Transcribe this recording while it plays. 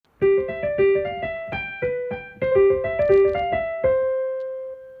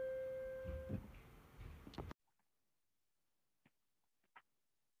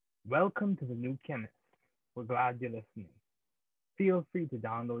Welcome to the new Chemist. We're glad you're listening. Feel free to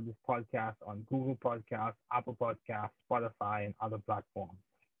download this podcast on Google Podcasts, Apple Podcasts, Spotify, and other platforms.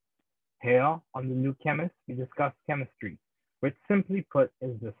 Here on the new Chemist, we discuss chemistry, which simply put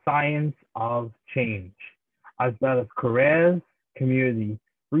is the science of change, as well as careers, community,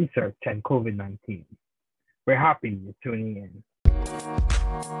 research, and COVID 19. We're happy you're tuning in.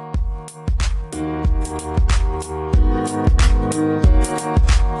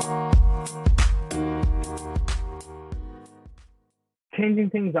 Changing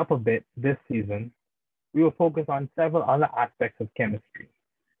things up a bit this season, we will focus on several other aspects of chemistry,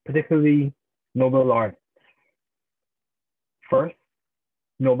 particularly Nobel laureates. First,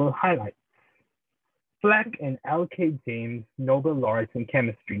 Nobel highlights. Fleck and L.K. James Nobel laureates in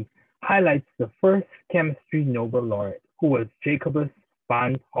chemistry highlights the first chemistry Nobel laureate, who was Jacobus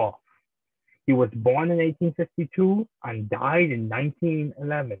van 't Hoff. He was born in 1852 and died in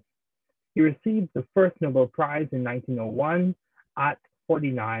 1911. He received the first Nobel Prize in 1901 at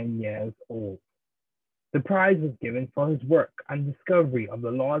 49 years old. The prize was given for his work and discovery of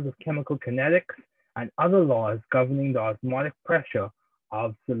the laws of chemical kinetics and other laws governing the osmotic pressure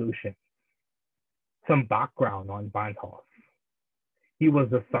of solutions. Some background on Van 't Hoff. He was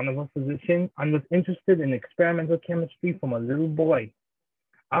the son of a physician and was interested in experimental chemistry from a little boy.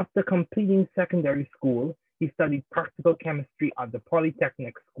 After completing secondary school, he studied practical chemistry at the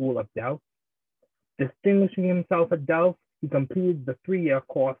Polytechnic School of Delft. Distinguishing himself at Delft, he completed the 3-year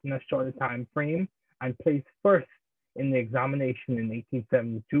course in a shorter time frame and placed first in the examination in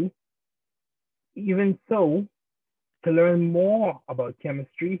 1872. Even so, to learn more about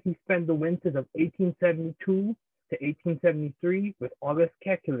chemistry, he spent the winters of 1872 to 1873 with Auguste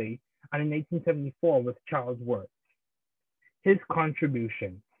Kekulé and in 1874 with Charles Wirth. His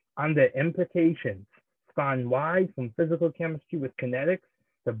contributions and their implications span wide from physical chemistry with kinetics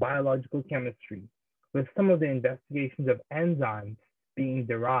to biological chemistry, with some of the investigations of enzymes being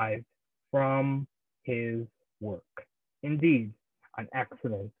derived from his work. Indeed, an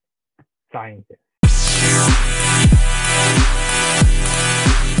excellent scientist.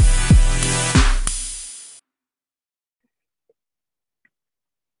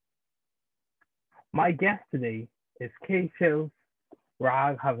 My guest today is Keshav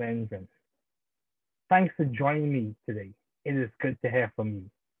Raghavendran. Thanks for joining me today. It is good to hear from you.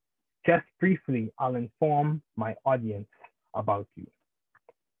 Just briefly, I'll inform my audience about you.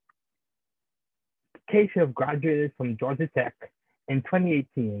 Keshav graduated from Georgia Tech in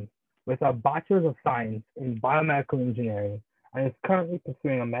 2018 with a Bachelor of Science in Biomedical Engineering and is currently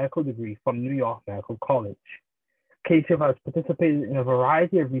pursuing a medical degree from New York Medical College. Keshav has participated in a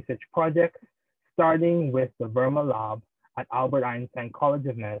variety of research projects, starting with the Verma Lab at Albert Einstein College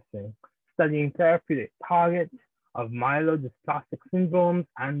of Medicine, studying therapeutic targets of myelodysplastic syndromes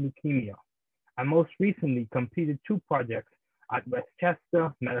and leukemia, and most recently completed 2 projects at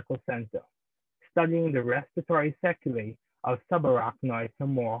Westchester Medical Center, studying the respiratory sequelae of subarachnoid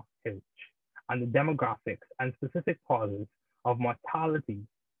hemorrhage and the demographics and specific causes of mortality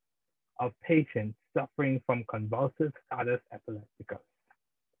of patients suffering from convulsive status epilepticus.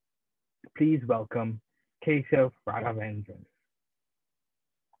 Please welcome Keshav Raghavendran.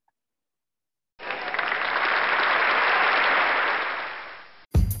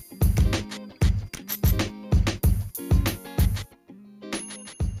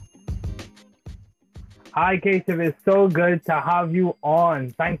 Hi, Keshav. It's so good to have you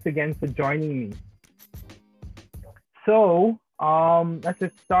on. Thanks again for joining me. So, let's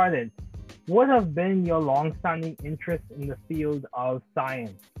get started. What have been your long-standing interests in the field of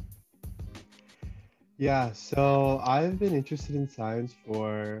science? Yeah, so I've been interested in science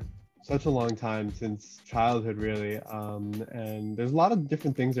for such a long time, since childhood, really. And there's a lot of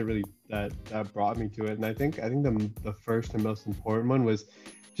different things that brought me to it. And I think the first and most important one was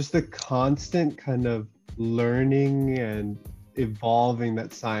just the constant kind of learning and evolving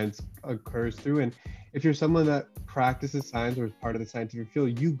that science occurs through. And if you're someone that practices science or is part of the scientific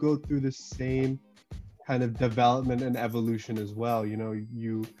field, you go through the same kind of development and evolution as well.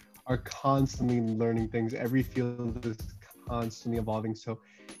 You are constantly learning things. Every field is constantly evolving. So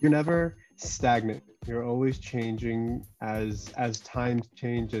you're never stagnant. You're always changing as times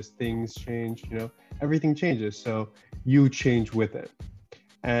change, as things change, everything changes. So you change with it.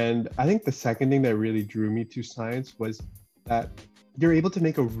 And I think the second thing that really drew me to science was that you're able to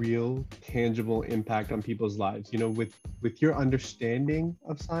make a real tangible impact on people's lives. With your understanding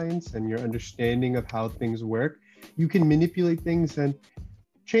of science and your understanding of how things work, you can manipulate things and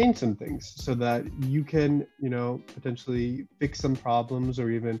change some things so that you can, potentially fix some problems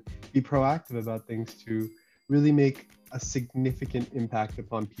or even be proactive about things to really make a significant impact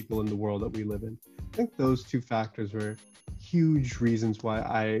upon people in the world that we live in. I think those two factors were huge reasons why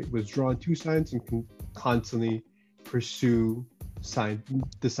I was drawn to science and can constantly pursue science,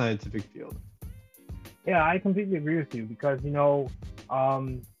 the scientific field. Yeah, I completely agree with you because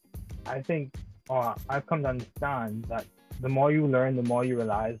I think, or I've come to understand that the more you learn, the more you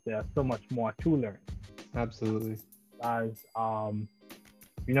realize there's so much more to learn. Absolutely. As I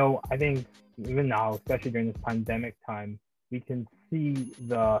think even now, especially during this pandemic time, we can see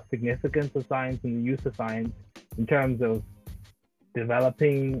the significance of science and the use of science in terms of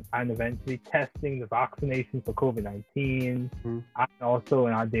developing and eventually testing the vaccination for COVID-19, and also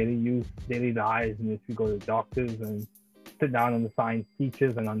in our daily lives in which we go to doctors and sit down on the science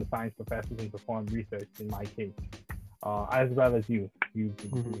teachers and on the science professors and perform research in my case, as well as you do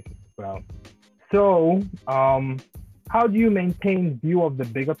research as well. So, how do you maintain view of the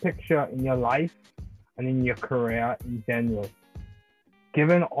bigger picture in your life and in your career in general?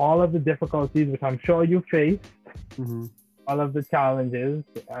 Given all of the difficulties which I'm sure you faced, all of the challenges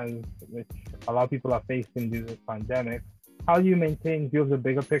and which a lot of people are facing due to this pandemic, how do you maintain view of the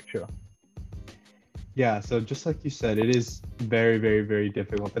bigger picture? Yeah, so just like you said, it is very, very, very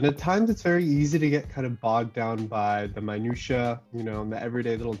difficult. And at times it's very easy to get kind of bogged down by the minutia, and the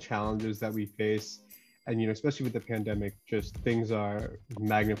everyday little challenges that we face. And, especially with the pandemic, just things are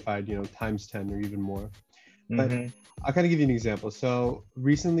magnified, times 10 or even more. But I'll kind of give you an example. So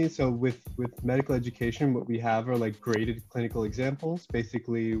recently, with medical education, what we have are like graded clinical examples.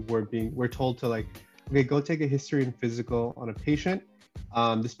 Basically, we're told to like, okay, go take a history and physical on a patient.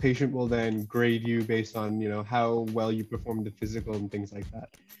 This patient will then grade you based on, how well you performed the physical and things like that.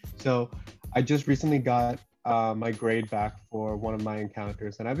 So I just recently got my grade back for one of my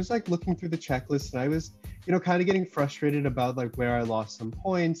encounters, and I was like looking through the checklist, and I was, kind of getting frustrated about like where I lost some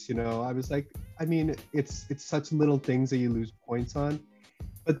points. I was like, it's such little things that you lose points on.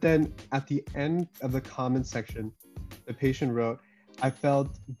 But then at the end of the comment section, the patient wrote, I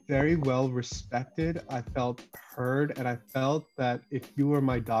felt very well respected, I felt heard, and I felt that if you were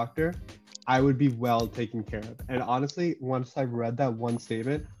my doctor, I would be well taken care of. And honestly, once I read that one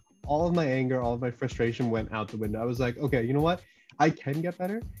statement, all of my anger, all of my frustration went out the window. I was like, okay, you know what? I can get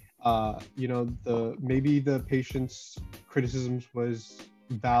better. Maybe the patient's criticisms was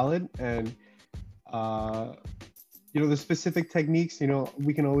valid, and the specific techniques,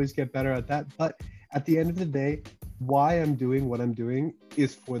 we can always get better at that. But at the end of the day, why I'm doing what I'm doing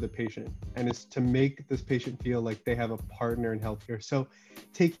is for the patient, and it's to make this patient feel like they have a partner in healthcare. So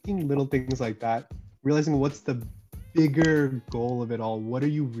taking little things like that, realizing what's the bigger goal of it all, what are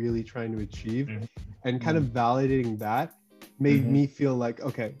you really trying to achieve, and kind of validating that made me feel like,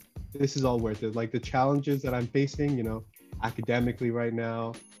 okay, this is all worth it. Like the challenges that I'm facing, academically right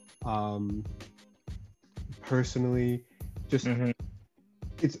now, personally, just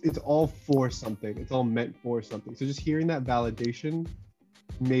it's all for something. It's all meant for something. So just hearing that validation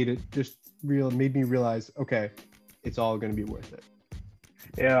made me realize, okay, it's all going to be worth it.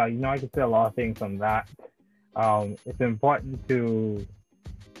 Yeah, I can say a lot of things on that. It's important to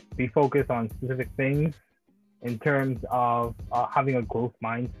be focused on specific things in terms of having a growth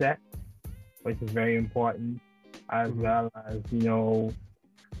mindset, which is very important, as well as,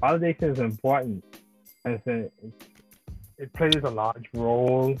 validation is important. And it plays a large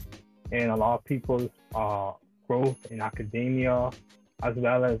role in a lot of people's growth in academia, as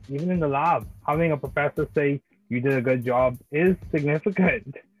well as even in the lab. Having a professor say you did a good job is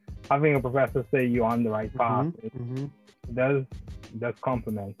significant. Having a professor say you're on the right path does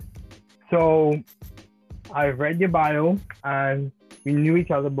compliment. So I've read your bio, and we knew each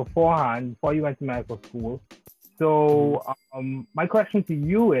other beforehand, before you went to medical school. So my question to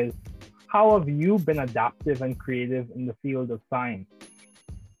you is, how have you been adaptive and creative in the field of science?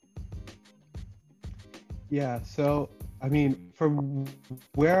 Yeah, so from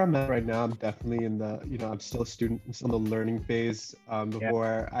where I'm at right now, I'm definitely in the, I'm still a student, I'm still in the learning phase.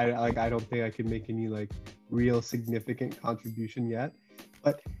 Before I don't think I can make any like real significant contribution yet.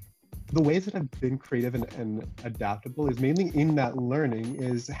 But the ways that I've been creative and adaptable is mainly in that learning,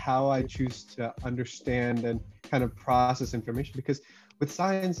 is how I choose to understand and kind of process information. Because with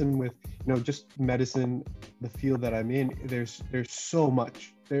science and with, just medicine, the field that I'm in, there's so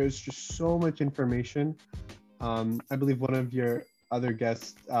much. There's just so much information. I believe one of your other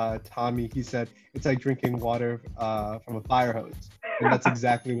guests, Tommy, he said it's like drinking water from a fire hose. And that's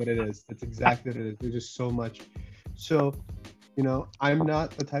exactly what it is. That's exactly what it is. There's just so much. So, I'm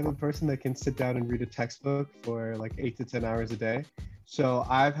not the type of person that can sit down and read a textbook for like 8 to 10 hours a day. So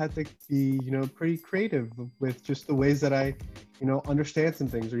I've had to be, pretty creative with just the ways that I, understand some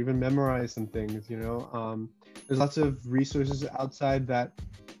things or even memorize some things. There's lots of resources outside that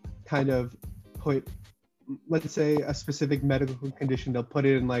kind of put, let's say, a specific medical condition, they'll put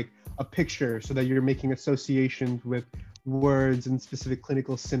it in like a picture so that you're making associations with words and specific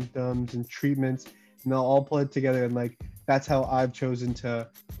clinical symptoms and treatments, and they'll all pull it together. And like, that's how I've chosen to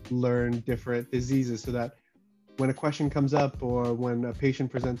learn different diseases, so that when a question comes up or when a patient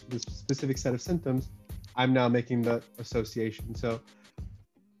presents with a specific set of symptoms, I'm now making the association. So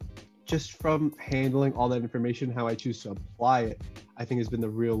just from handling all that information, how I choose to apply it, I think has been the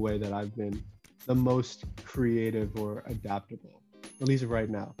real way that I've been the most creative or adaptable, at least right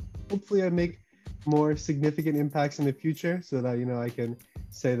now. Hopefully I make more significant impacts in the future so that, I can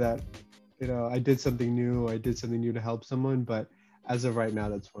say that, I did something new, or I did something new to help someone. But as of right now,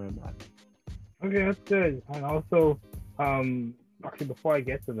 that's where I'm at. Okay, that's good. And also, actually, before I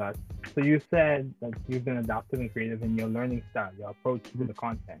get to that, so you said that you've been adaptive and creative in your learning style, your approach to the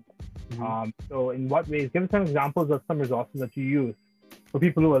content. So in what ways, give us some examples of some resources that you use for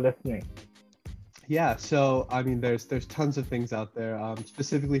people who are listening. Yeah, so I mean, there's tons of things out there,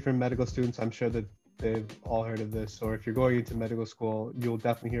 specifically for medical students. I'm sure that they've all heard of this, or if you're going into medical school, you'll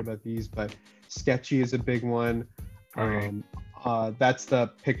definitely hear about these. But Sketchy is a big one. Okay. That's the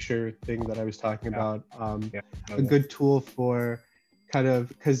picture thing that I was talking about. Yeah. A good tool for kind of,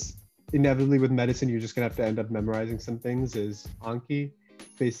 because inevitably with medicine, you're just gonna have to end up memorizing some things, is Anki.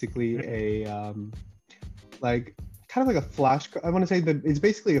 It's basically a like kind of like a flashcard. I want to say that it's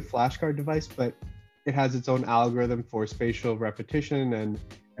basically a flashcard device, but it has its own algorithm for spatial repetition and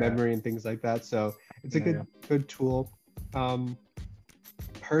memory and things like that. So it's a good tool.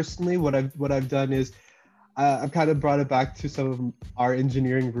 Personally, what I've done is I've kind of brought it back to some of our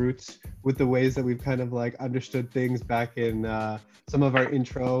engineering roots with the ways that we've kind of like understood things back in some of our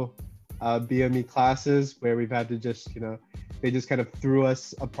intro BME classes, where we've had to just, they just kind of threw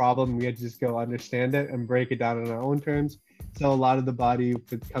us a problem. We had to just go understand it and break it down in our own terms. So a lot of the body,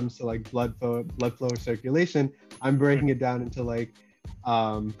 if it comes to like blood flow or circulation, I'm breaking it down into like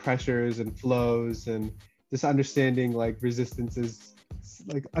pressures and flows, and just understanding like resistances,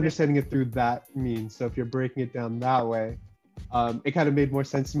 like understanding it through that means. So if you're breaking it down that way, it kind of made more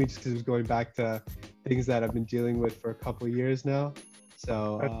sense to me, just because it was going back to things that I've been dealing with for a couple of years now.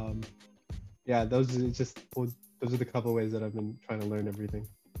 So yeah, those are the couple of ways that I've been trying to learn everything.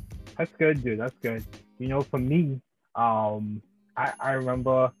 That's good, dude. That's good. For me, I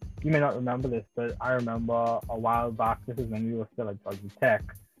remember, you may not remember this, but I remember a while back, this is when we were still at Georgia Tech.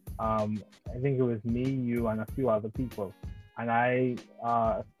 I think it was me, you, and a few other people. And I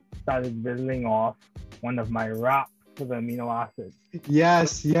started riddling off one of my raps for the amino acids.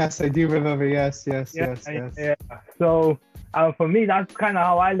 Yes, I do remember. Yes. Yeah. So for me, that's kind of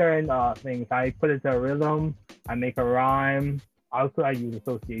how I learn things. I put it to a rhythm, I make a rhyme. Also, I use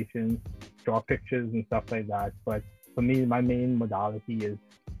associations, draw pictures and stuff like that. But for me, my main modality is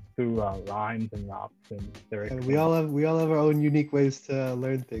through rhymes and raps and lyrics. And we all have our own unique ways to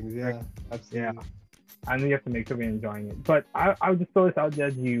learn things. Yeah, absolutely. Yeah, and we have to make sure we're enjoying it. But I'll just throw this out there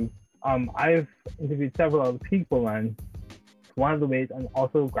to you. I've interviewed several other people, and one of the ways, and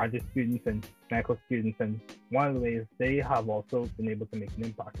also graduate students and medical students, and one of the ways they have also been able to make an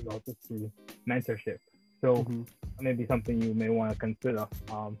impact is also through mentorship. So maybe something you may want to consider.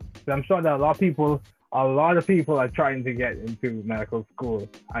 But I'm sure that a lot of people are trying to get into medical school,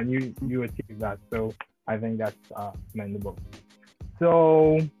 and you achieve that. So I think that's commendable.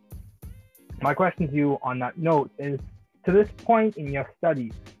 So my question to you on that note is, to this point in your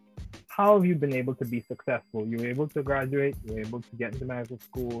studies, how have you been able to be successful? You were able to graduate, you were able to get into medical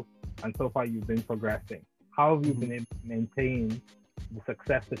school, and so far you've been progressing. How have you been able to maintain the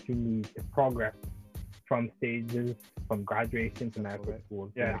success that you need to progress from stages, from graduation to medical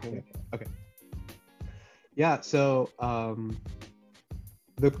school? Yeah. Okay. Yeah. So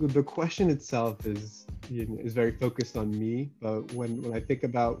the question itself is very focused on me, but when I think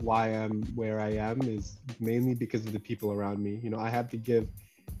about why I'm where I am, is mainly because of the people around me. I have to give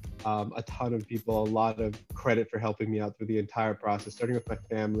a ton of people a lot of credit for helping me out through the entire process, starting with my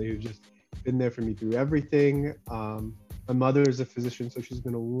family, who's just been there for me through everything. My mother is a physician, so she's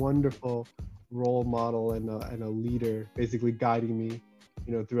been a wonderful role model and a leader, basically guiding me,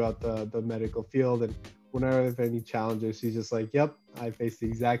 throughout the medical field. And whenever I have any challenges, she's just like, "Yep, I face the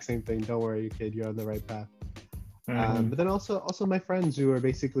exact same thing. Don't worry, kid, you're on the right path." But then also my friends, who are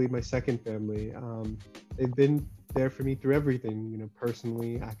basically my second family. They've been there for me through everything,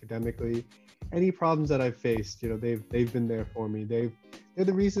 personally, academically, any problems that I've faced. They've been there for me. They're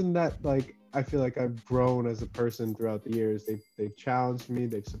the reason that like I feel like I've grown as a person throughout the years. They've challenged me,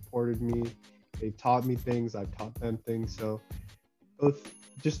 they've supported me, they've taught me things, I've taught them things. So both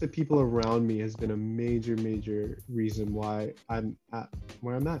just the people around me has been a major reason why I'm at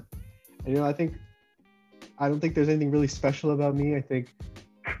where I'm at. And I don't think there's anything really special about me. I think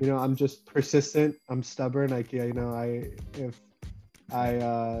I'm just persistent. I'm stubborn. Like if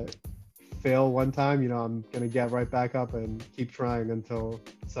I fail one time, I'm gonna get right back up and keep trying until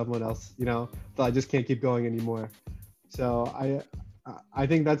someone else, until I just can't keep going anymore. So I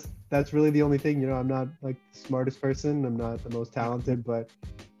think that's really the only thing. I'm not like the smartest person. I'm not the most talented, but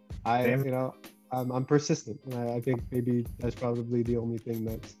Same. I'm persistent. And I think maybe that's probably the only thing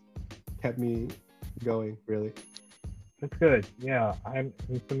that's kept me going, really. That's good. Yeah,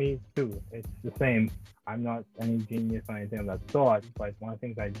 for me too. It's the same. I'm not any genius or anything of that sort, but one of the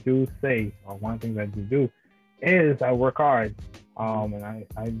things I do say, or one of the things I do is I work hard. And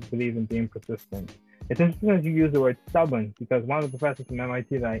I believe in being persistent. It's interesting that you use the word stubborn because one of the professors from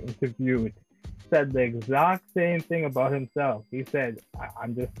MIT that I interviewed said the exact same thing about himself. He said,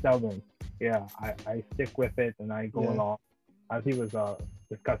 I'm just stubborn. Yeah, I stick with it and I go Yeah. along as he was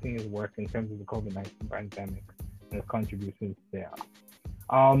discussing his work in terms of the COVID-19 pandemic and his contributions there.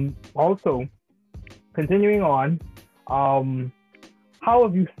 Also, continuing on, how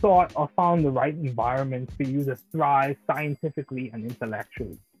have you sought or found the right environment for you to thrive scientifically and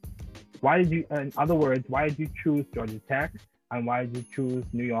intellectually? In other words, why did you choose Georgia Tech and why did you choose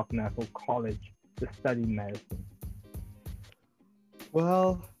New York Medical College to study medicine?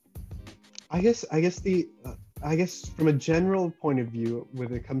 Well, I guess from a general point of view,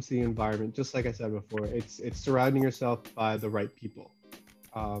 when it comes to the environment, just like I said before, it's surrounding yourself by the right people.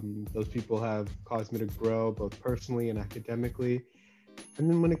 Those people have caused me to grow both personally and academically. And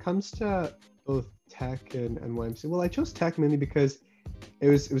then when it comes to both tech and NYMC, well, I chose tech mainly because it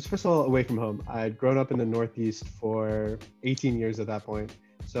was first of all away from home. I had grown up in the Northeast for 18 years at that point,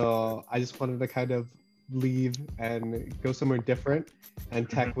 so I just wanted to kind of leave and go somewhere different. And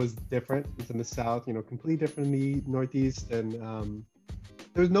tech was different. It's in the South, completely different in the Northeast, and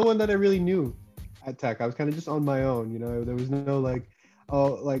there was no one that I really knew at tech. I was kind of just on my own. There was no like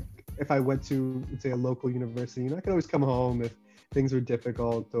if I went to, let's say, a local university, I could always come home if things were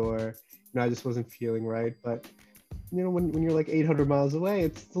difficult or I just wasn't feeling right. But when you're like 800 miles away,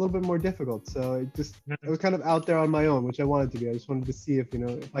 it's a little bit more difficult. So it was kind of out there on my own, which I wanted to be. I just wanted to see if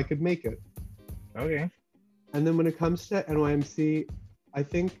I could make it. Okay. And then when it comes to NYMC, I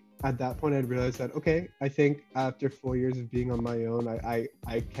think at that point I'd realized that, okay, I think after 4 years of being on my own,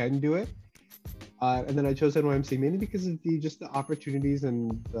 I can do it. And then I chose NYMC mainly because of the opportunities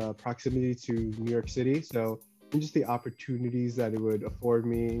and the proximity to New York City. So and just the opportunities that it would afford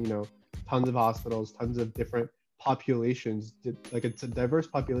me, tons of hospitals, tons of different populations, like it's a diverse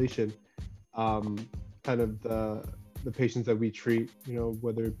population, kind of the patients that we treat,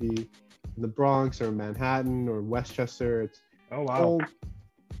 whether it be in the Bronx or Manhattan or Westchester, it's Oh, wow. whole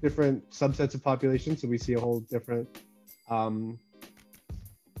different subsets of population. So we see a whole different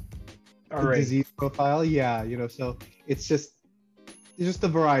disease profile. Yeah, so it's just the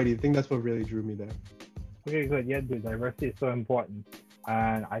variety. I think that's what really drew me there. Okay, good. Yeah, dude, diversity is so important.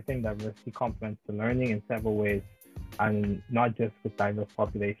 And I think diversity complements the learning in several ways and not just with diverse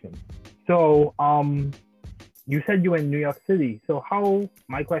populations. So, you said you were in New York City. So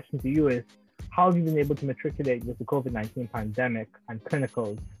my question to you is, how have you been able to matriculate with the COVID-19 pandemic and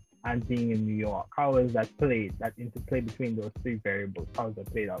clinicals and being in New York? How has that interplay between those three variables? How has that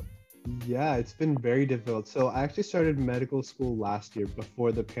played out? Yeah, it's been very difficult. So I actually started medical school last year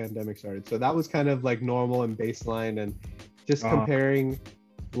before the pandemic started. So that was kind of like normal and baseline, and just comparing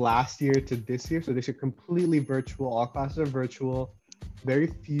last year to this year. So this year completely virtual, all classes are virtual, very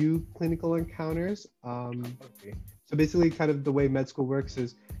few clinical encounters. Okay. So basically kind of the way med school works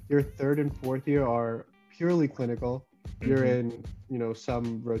is your third and fourth year are purely clinical. You're in,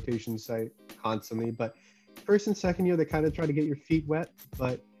 some rotation site constantly, but first and second year, they kind of try to get your feet wet,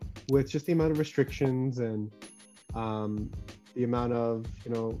 but with just the amount of restrictions and the amount of,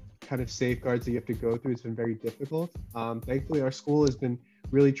 kind of safeguards that you have to go through, it's been very difficult. Thankfully, our school has been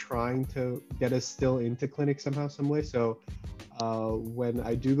really trying to get us still into clinic somehow, some way. So when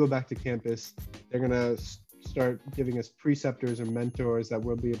I do go back to campus, they're going to start giving us preceptors or mentors that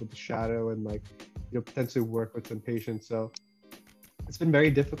we'll be able to shadow and potentially work with some patients. So it's been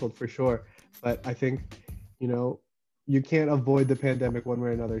very difficult for sure. But I think, you can't avoid the pandemic one way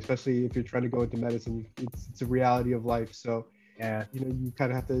or another, especially if you're trying to go into medicine. It's a reality of life. So, yeah, you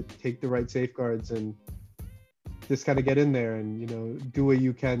kind of have to take the right safeguards and just kind of get in there and, do what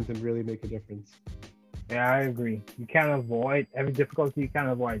you can to really make a difference. Yeah, I agree. You can't avoid every difficulty. You can't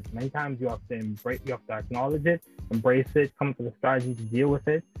avoid. Many times you have to embrace. You have to acknowledge it, embrace it, come up with a strategy to deal with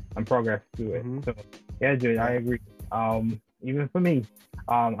it, and progress through it. Mm-hmm. So yeah, dude, I Yeah. agree. Even for me,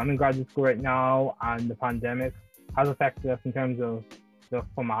 I'm in graduate school right now, and the pandemic has affected us in terms of the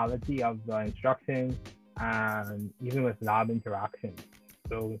formality of the instruction and even with lab interactions.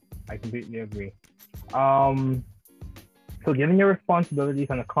 So I completely agree. Um, so given your responsibilities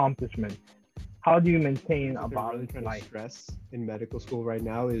and accomplishments, how do you maintain a What they're really balanced trying to life? stress in medical school right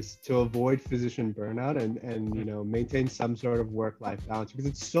now is to avoid physician burnout and maintain some sort of work-life balance because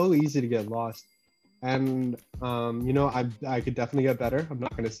it's so easy to get lost. And I could definitely get better. I'm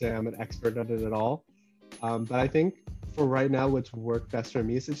not going to say I'm an expert at it at all, but I think for right now, what's worked best for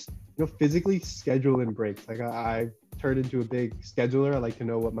me is just physically schedule in breaks. Like I've turned into a big scheduler. I like to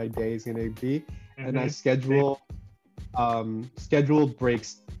know what my day is going to be, and I Mm-hmm. schedule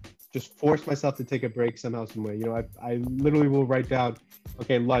breaks, just force myself to take a break somehow, some way. I literally will write down,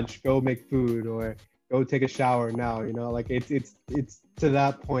 okay, lunch, go make food, or go take a shower now. Like it's to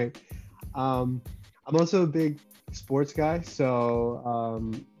that point. um I'm also a big sports guy,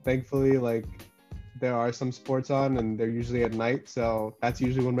 so thankfully, like, there are some sports on and they're usually at night, so that's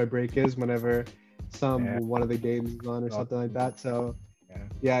usually when my break is, whenever Yeah. one of the games is on or So, something like that. So yeah.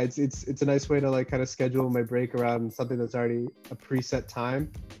 yeah, it's a nice way to like kind of schedule my break around something that's already a preset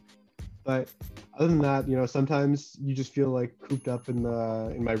time. But other than that, sometimes you just feel like cooped up in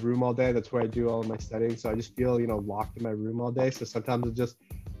my room all day. That's where I do all of my studying. So I just feel, locked in my room all day. So sometimes I'll just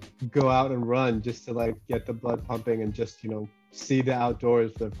go out and run just to like get the blood pumping and just, see the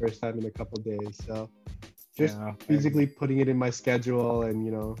outdoors for the first time in a couple of days. So just Yeah. I agree. physically putting it in my schedule and,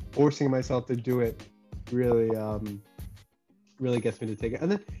 forcing myself to do it really really gets me to take it.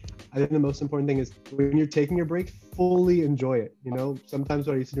 And then I think the most important thing is when you're taking your break, fully enjoy it. Sometimes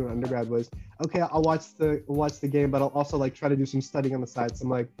what I used to do in undergrad was, okay, I'll watch the game, but I'll also like try to do some studying on the side, some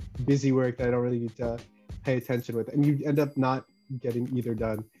like busy work that I don't really need to pay attention with, and you end up not getting either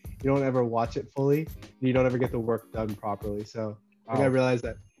done. You don't ever watch it fully, and you don't ever get the work done properly. So I think I Wow. realized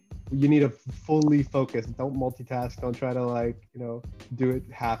that you need to fully focus. Don't multitask. Don't try to like do it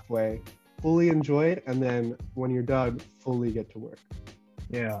halfway. Fully enjoy it, and then when you're done, fully get to work.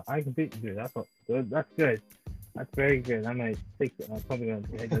 Yeah, I completely do. That's what, good. That's good. That's very good. I might take something and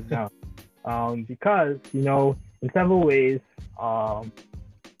write that down. Because in several ways, um,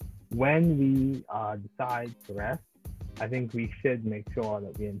 when we decide to rest, I think we should make sure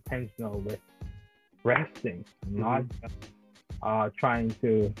that we're intentional with resting, not Mm-hmm. trying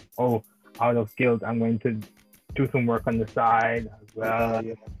to, out of guilt, I'm going to do some work on the side as Yeah, well,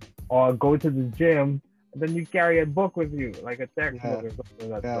 yeah, or go to the gym, and then you carry a book with you, like a textbook yeah, or something of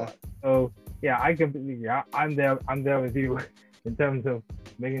that yeah. sort. So yeah, I completely agree. I'm there. I'm there with you in terms of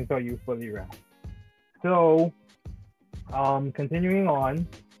making sure you fully rest. So, continuing on,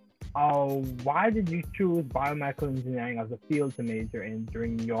 why did you choose biomedical engineering as a field to major in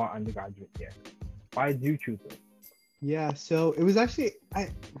during your undergraduate year? Why did you choose it? Yeah, so it was actually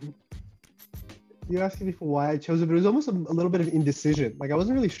you asking me for why I chose it, but it was almost a little bit of indecision. Like I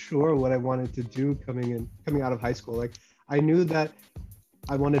wasn't really sure what I wanted to do coming out of high school. Like I knew that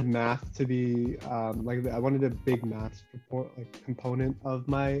I wanted math to be like I wanted a big math component of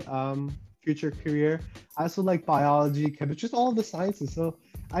my future career. I also like biology, chemistry, just all of the sciences. So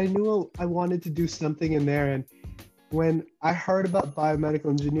I knew I wanted to do something in there. And when I heard about biomedical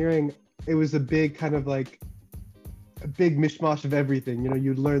engineering, it was a big kind of like a big mishmash of everything.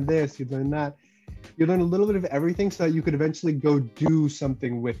 You'd learn this, you'd learn that. You learn a little bit of everything so that you could eventually go do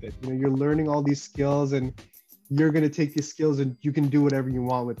something with it. You're learning all these skills and you're going to take these skills and you can do whatever you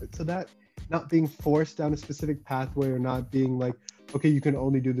want with it. So that not being forced down a specific pathway or not being like, okay, you can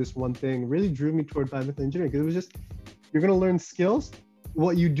only do this one thing really drew me toward biomedical engineering, because it was just, you're going to learn skills.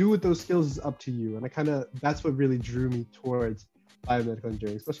 What you do with those skills is up to you. And that's what really drew me towards biomedical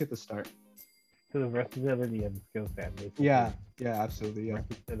engineering, especially at the start. To the versatility of the skill set, basically. Yeah, yeah, absolutely. Yeah.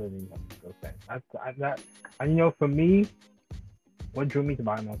 Versatility of the skill set. And for me, what drew me to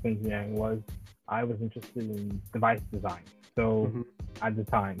biomedical engineering was I was interested in device design. So Mm-hmm. at the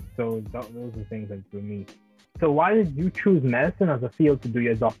time, so those are things that drew me. So why did you choose medicine as a field to do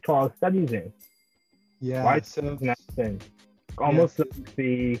your doctoral studies in? Why Yeah. So, choose medicine? Almost yes. like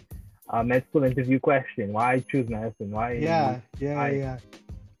the med school interview question. Why choose medicine? Why? Yeah, yeah, I yeah.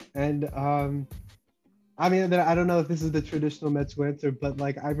 And I mean, I don't know if this is the traditional med school answer, but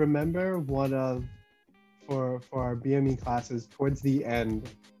like I remember one of for our BME classes towards the end,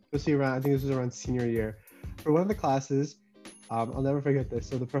 especially around, I think this was around senior year, for one of the classes, I'll never forget this.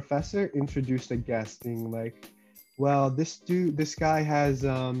 So the professor introduced a guest, being like, well, this guy has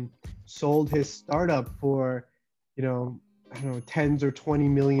sold his startup for, you know, I don't know, tens or $20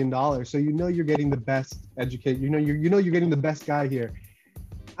 million. So you know you're getting the best educate. You know you're getting the best guy here.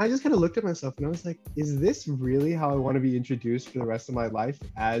 I just kind of looked at myself and I was like, is this really how I want to be introduced for the rest of my life,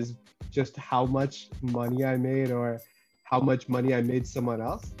 as just how much money I made or how much money I made someone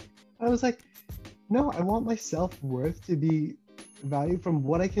else? I was like, no, I want my self-worth to be valued from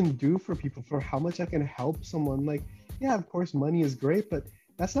what I can do for people, for how much I can help someone. Like, yeah, of course, money is great, but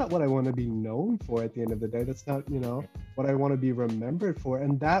that's not what I want to be known for at the end of the day. That's not, what I want to be remembered for.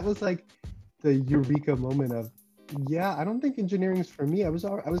 And that was like the eureka moment of, yeah, I don't think engineering is for me. I was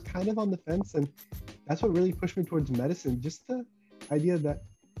kind of on the fence, and that's what really pushed me towards medicine. Just the idea that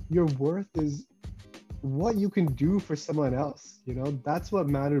your worth is what you can do for someone else. That's what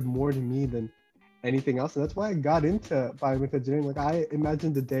mattered more to me than anything else, and that's why I got into biomedical engineering. Like, I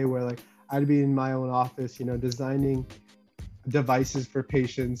imagined a day where, like, I'd be in my own office, designing devices for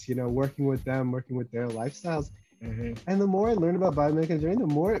patients, working with them, working with their lifestyles. Mm-hmm. And the more I learned about biomedical engineering, the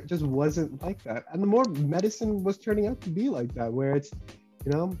more it just wasn't like that. And the more medicine was turning out to be like that, where it's,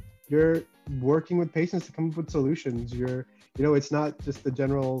 you're working with patients to come up with solutions. It's not just the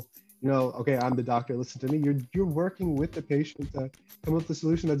general, okay, I'm the doctor, listen to me. You're working with the patient to come up with the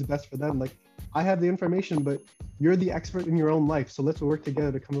solution that's best for them. Like, I have the information, but you're the expert in your own life. So let's work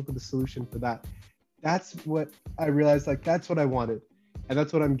together to come up with a solution for that. That's what I realized, like, that's what I wanted. And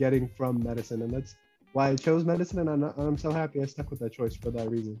that's what I'm getting from medicine. And that's why I chose medicine. And I'm so happy I stuck with that choice for that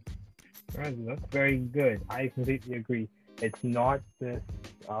reason. Right, that's very good. I completely agree. It's not this,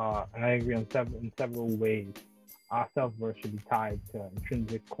 and I agree in several ways. Our self-worth should be tied to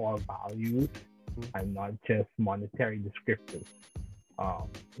intrinsic core values and not just monetary descriptors.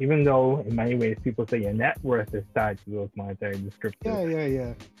 Even though in many ways people say your net worth is tied to those monetary descriptors.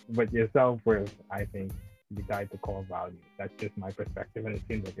 Yeah. But your self-worth, I think, should be tied to core values. That's just my perspective, and it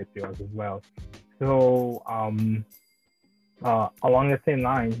seems like it's yours as well. So, along the same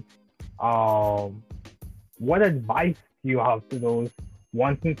line, what advice do you have to those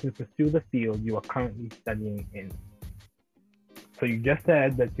wanting to pursue the field you are currently studying in? So you just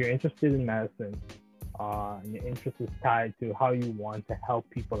said that you're interested in medicine, and your interest is tied to how you want to help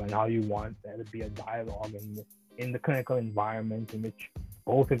people and how you want there to be a dialogue in the clinical environment in which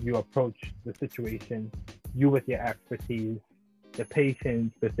both of you approach the situation, you with your expertise, the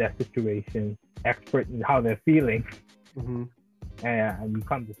patient with their situation, expert in how they're feeling. Mm-hmm. And you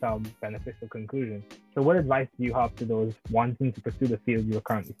come to some beneficial conclusion. So what advice do you have to those wanting to pursue the field you are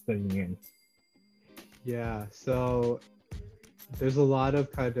currently studying in? Yeah, so there's a lot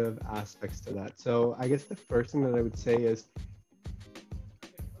of kind of aspects to that. So I guess the first thing that I would say is,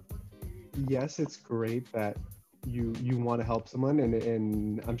 yes, it's great that you want to help someone,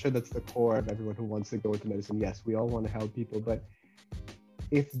 and I'm sure that's the core of everyone who wants to go into medicine. Yes, we all want to help people, but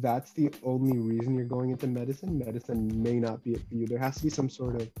if that's the only reason you're going into medicine may not be it for you. There has to be some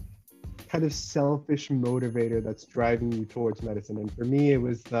sort of kind of selfish motivator that's driving you towards medicine. And for me, it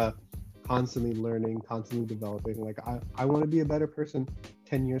was the constantly learning, constantly developing. Like, I want to be a better person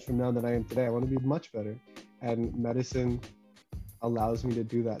 10 years from now than I am today. I want to be much better. And medicine allows me to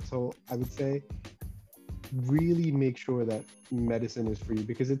do that. So I would say really make sure that medicine is for you,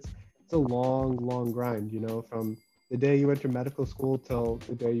 because it's a long grind, from the day you enter medical school till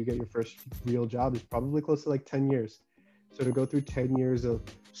the day you get your first real job is probably close to like 10 years. So to go through 10 years of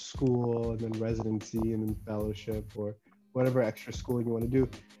school and then residency and then fellowship or whatever extra schooling you want to do,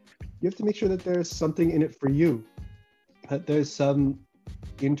 you have to make sure that there's something in it for you, that there's some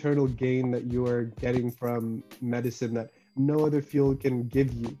internal gain that you are getting from medicine that no other field can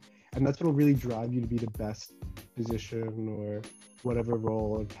give you. And that's what will really drive you to be the best physician or whatever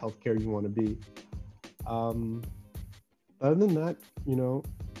role of healthcare you want to be. Other than that,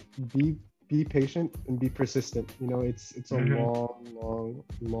 be patient and be persistent. It's a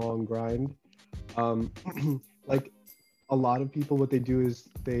long grind. Like, a lot of people, what they do is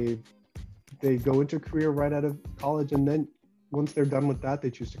they go into a career right out of college, and then once they're done with that,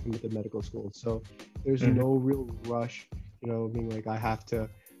 they choose to come into medical school. So there's no real rush, being like, I have to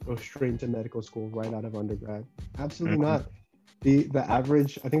go straight into medical school right out of undergrad. Absolutely not. The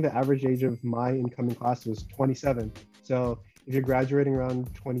average, I think the average age of my incoming class was 27. So if you're graduating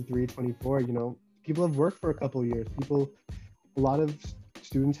around 23, 24, people have worked for a couple of years. A lot of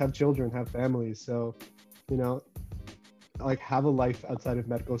students have children, have families. So, like, have a life outside of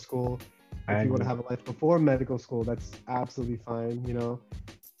medical school. If you want to have a life before medical school, that's absolutely fine.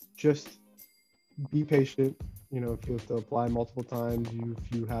 Just be patient. If you have to apply multiple times,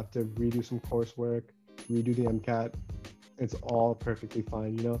 if you have to redo some coursework, redo the MCAT, it's all perfectly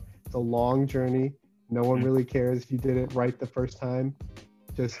fine. It's a long journey. No one really cares if you did it right the first time.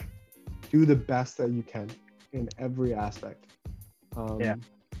 Just do the best that you can in every aspect. Yeah.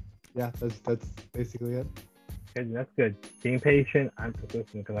 Yeah, that's basically it. Good, that's good. Being patient and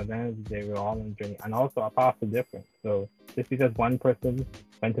persistent, because at the end of the day, we're all on a journey, and also our paths are different. So just because one person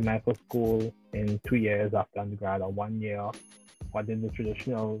went to medical school in 2 years after undergrad, or 1 year, or did the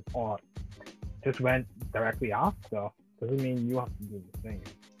traditional, or just went directly after, doesn't mean you have to do the same.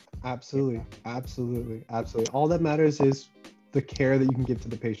 Absolutely, absolutely, absolutely. All that matters is the care that you can give to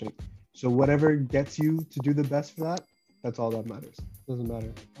the patient. So whatever gets you to do the best for that, that's all that matters. Doesn't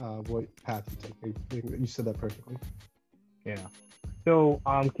matter what path you take. You said that perfectly. Yeah. So,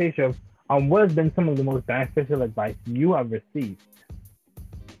 Keshav, what has been some of the most beneficial advice you have received?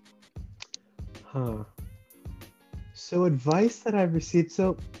 So advice that I've received.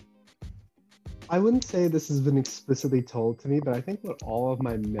 So I wouldn't say this has been explicitly told to me, but I think what all of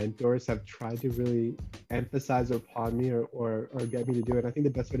my mentors have tried to really emphasize upon me or get me to do it. I think the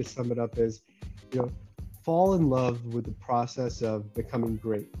best way to sum it up is, fall in love with the process of becoming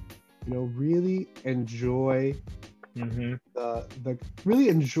great. Really enjoy the really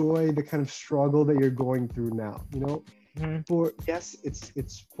enjoy the kind of struggle that you're going through now. For yes,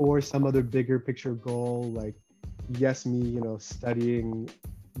 it's for some other bigger picture goal. Like, yes, me, studying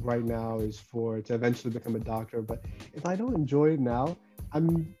right now is to eventually become a doctor. But if I don't enjoy it now,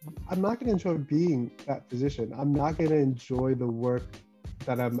 I'm not going to enjoy being that physician. I'm not going to enjoy the work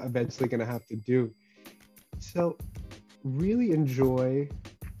that I'm eventually going to have to do. So really enjoy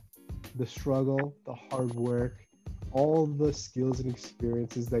the struggle, the hard work, all the skills and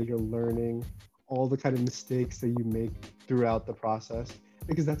experiences that you're learning, all the kind of mistakes that you make throughout the process,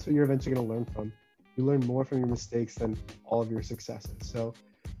 because that's what you're eventually going to learn from. You learn more from your mistakes than all of your successes. So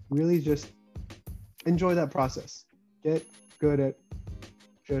really just enjoy that process. Get good at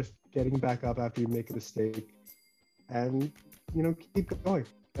just getting back up after you make a mistake, and keep going.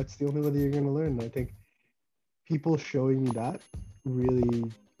 That's the only way that you're going to learn. And I think people showing me that really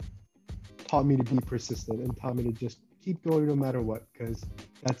taught me to be persistent and taught me to just keep going no matter what, because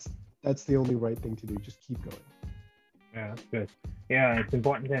that's the only right thing to do. Just keep going. Yeah, that's good. Yeah, it's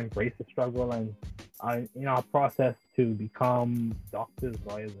important to embrace the struggle and our process to become doctors,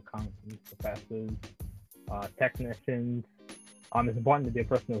 lawyers, accountants, professors, technicians. It's important to be a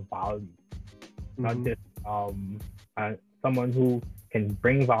person of value, not just someone who can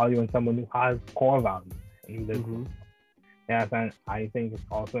bring value and someone who has core values and who lives. Yes, and I think it's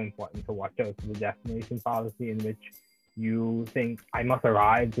also important to watch out for the destination fallacy, in which you think, I must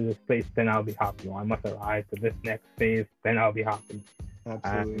arrive to this place, then I'll be happy. Or I must arrive to this next phase, then I'll be happy.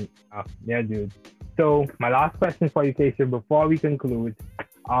 Absolutely. And, yeah, dude. So my last question for you, Keshav, before we conclude,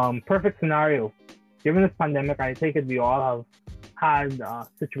 perfect scenario. Given this pandemic, I take it we all have had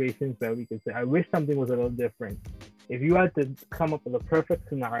situations where we could say, I wish something was a little different. If you had to come up with a perfect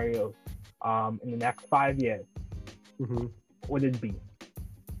scenario in the next 5 years, what would it be?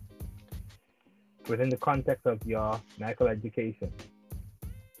 Within the context of your medical education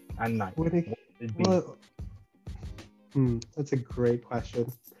and life, what would it be? Well, that's a great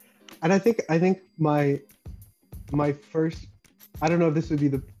question. And I think my first, I don't know if this would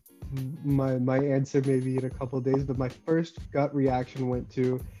be my answer maybe in a couple of days, but my first gut reaction went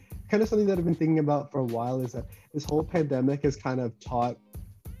to kind of something that I've been thinking about for a while, is that this whole pandemic has kind of taught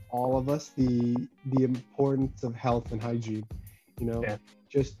all of us the importance of health and hygiene,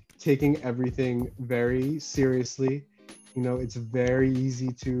 just taking everything very seriously. It's very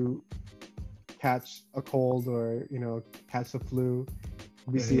easy to catch a cold or catch the flu.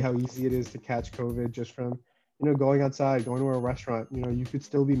 We see how easy it is to catch COVID just from going outside, going to a restaurant. You could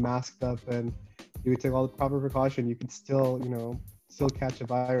still be masked up and you would take all the proper precaution. You could still catch a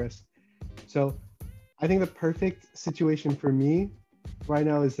virus. So I think the perfect situation for me right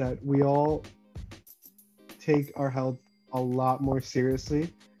now is that we all take our health a lot more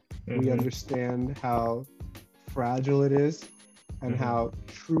seriously. We understand how fragile it is and how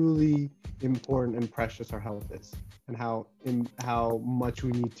truly important and precious our health is, and how much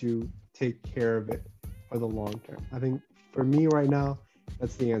we need to take care of it for the long term. I think for me right now,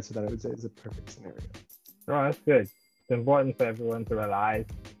 that's the answer that I would say is a perfect scenario. Oh, that's good. It's important for everyone to realize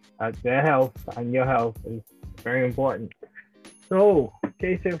that their health and your health is very important. So,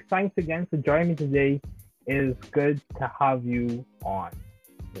 Keshav, thanks again for joining me today. It is good to have you on.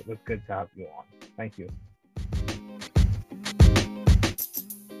 It was good to have you on. Thank you.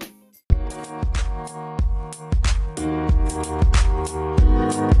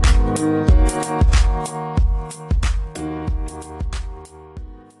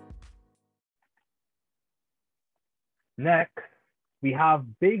 Next, We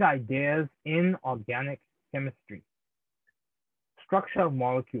have big ideas in organic chemistry. Structure of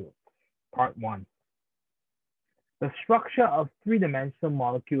molecules, part one. The structure of three-dimensional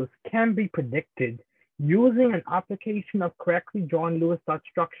molecules can be predicted using an application of correctly drawn Lewis dot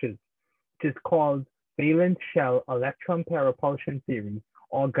structures, which is called valence shell electron pair repulsion theory,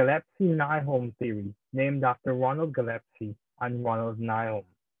 or Gillespie-Nyholm theory, named after Ronald Gillespie and Ronald Nyholm.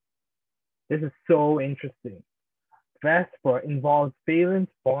 This is so interesting. VSEPR involves valence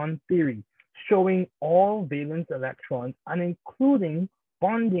bond theory, showing all valence electrons and including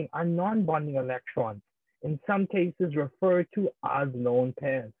bonding and non-bonding electrons, in some cases referred to as lone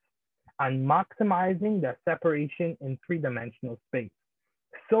pairs, and maximizing their separation in three-dimensional space,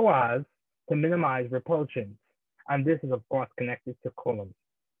 so as to minimize repulsions. And this is, of course, connected to Coulomb's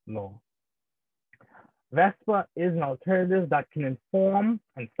law. VSEPR is an alternative that can inform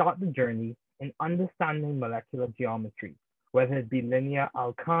and start the journey in understanding molecular geometry, whether it be linear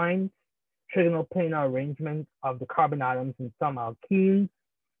alkynes, trigonal planar arrangements of the carbon atoms in some alkenes,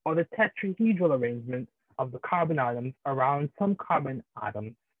 or the tetrahedral arrangement of the carbon atoms around some carbon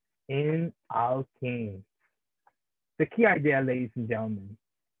atoms in alkenes. The key idea, ladies and gentlemen,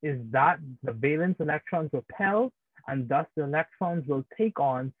 is that the valence electrons repel, and thus the electrons will take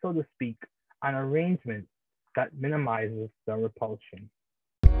on, so to speak, an arrangement that minimizes the repulsion.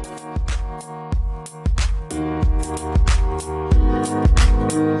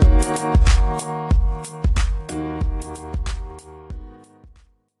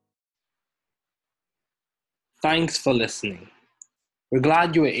 Thanks for listening. We're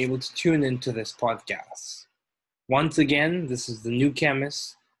glad you were able to tune into this podcast. Once again, this is The New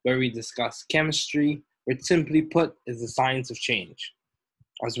Chemist, where we discuss chemistry, which simply put is the science of change,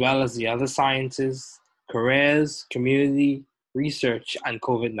 as well as the other sciences, careers, community, research, and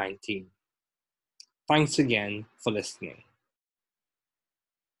COVID-19. Thanks again for listening.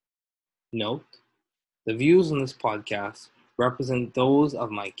 Note, the views on this podcast represent those of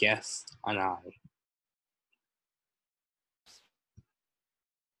my guests and I.